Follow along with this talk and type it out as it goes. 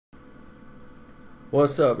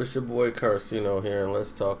What's up? It's your boy Carcino here, and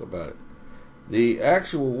let's talk about it. The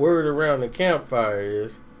actual word around the campfire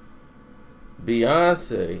is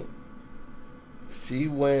Beyonce. She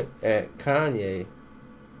went at Kanye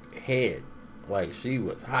head like she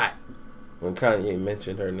was hot when Kanye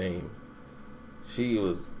mentioned her name. She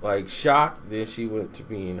was like shocked, then she went to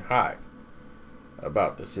being hot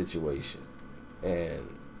about the situation.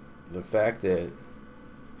 And the fact that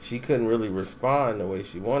she couldn't really respond the way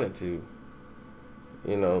she wanted to.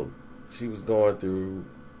 You know, she was going through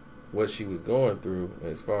what she was going through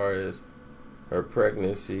as far as her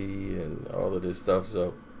pregnancy and all of this stuff.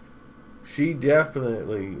 So she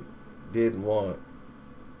definitely didn't want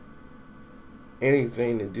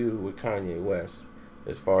anything to do with Kanye West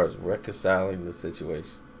as far as reconciling the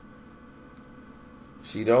situation.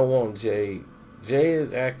 She don't want Jay. Jay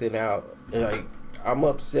is acting out like, I'm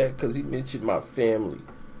upset because he mentioned my family.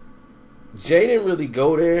 Jay didn't really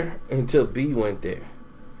go there until B went there.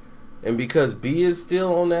 And because B is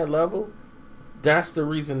still on that level, that's the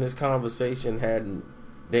reason this conversation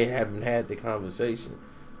they haven't had the conversation.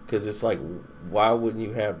 Because it's like, why wouldn't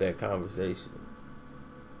you have that conversation?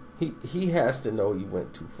 He has to know you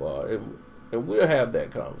went too far. And we'll have that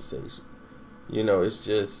conversation. You know,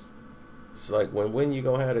 it's like, when you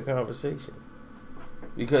going to have the conversation?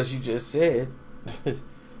 Because you just said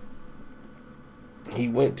he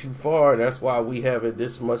went too far. That's why we haven't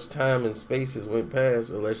this much time and space has went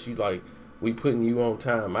past, unless you like we putting you on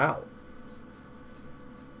time out.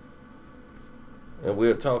 And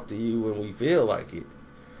we'll talk to you when we feel like it,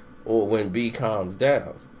 or when B calms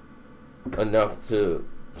down enough to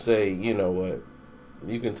say, you know what,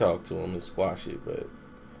 you can talk to him and squash it. But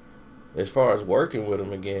as far as working with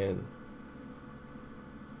him again,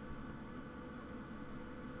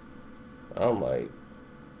 I'm like,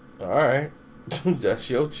 all right. That's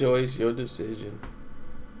your choice, your decision.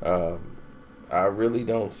 I really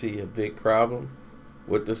don't see a big problem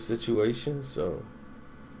with the situation, so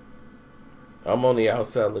I'm on the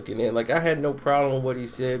outside looking in. Like, I had no problem with what he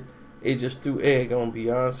said. It just threw egg on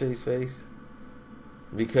Beyonce's face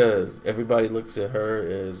because everybody looks at her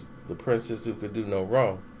as the princess who could do no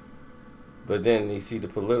wrong. But then you see the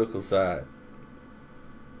political side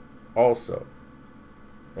also.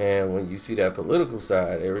 And when you see that political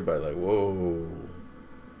side, everybody like, whoa.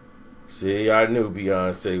 See, I knew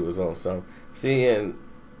Beyonce was on something. See, and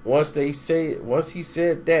once he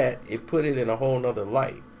said that, it put it in a whole nother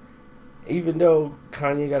light. Even though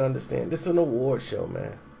Kanye got to understand, this is an award show,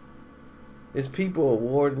 man. It's people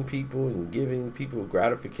awarding people and giving people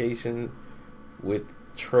gratification with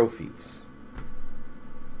trophies.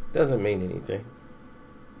 Doesn't mean anything.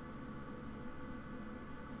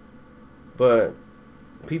 But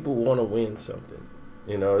people want to win something.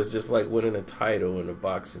 You know, it's just like winning a title in a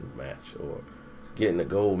boxing match or getting a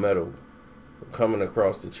gold medal, or coming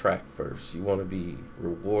across the track first. You want to be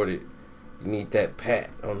rewarded. You need that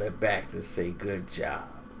pat on the back to say good job.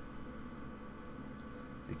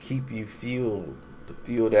 To keep you fuel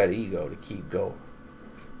that ego to keep going.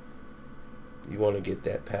 You want to get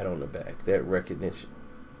that pat on the back, that recognition.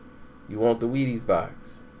 You want the Wheaties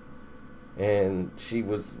box. And she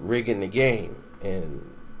was rigging the game,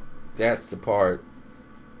 and that's the part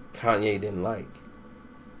Kanye didn't like,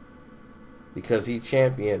 because he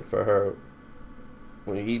championed for her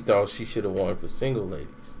when he thought she should have won for single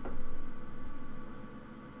ladies,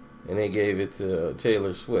 and they gave it to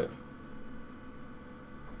Taylor Swift,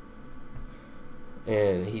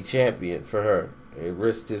 and he championed for her. He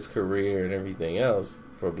risked his career and everything else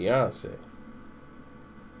for Beyonce,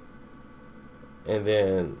 and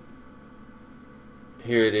then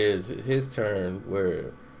here it is, his turn,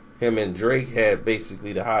 where him and Drake had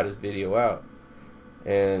basically the hottest video out,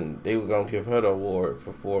 and they were going to give her the award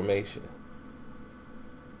for Formation.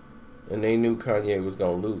 And they knew Kanye was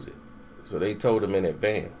going to lose it. So they told him in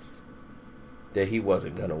advance that he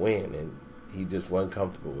wasn't going to win, and he just wasn't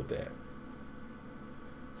comfortable with that.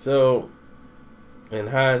 So, in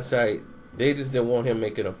hindsight, they just didn't want him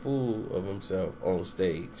making a fool of himself on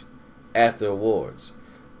stage at the awards.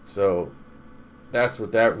 So that's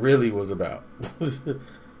what that really was about.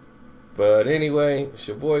 But anyway, it's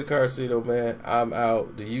your boy Carcino, man. I'm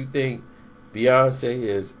out. Do you think Beyonce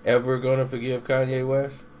is ever going to forgive Kanye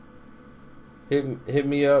West? Hit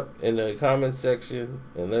me up in the comment section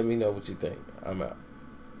and let me know what you think. I'm out.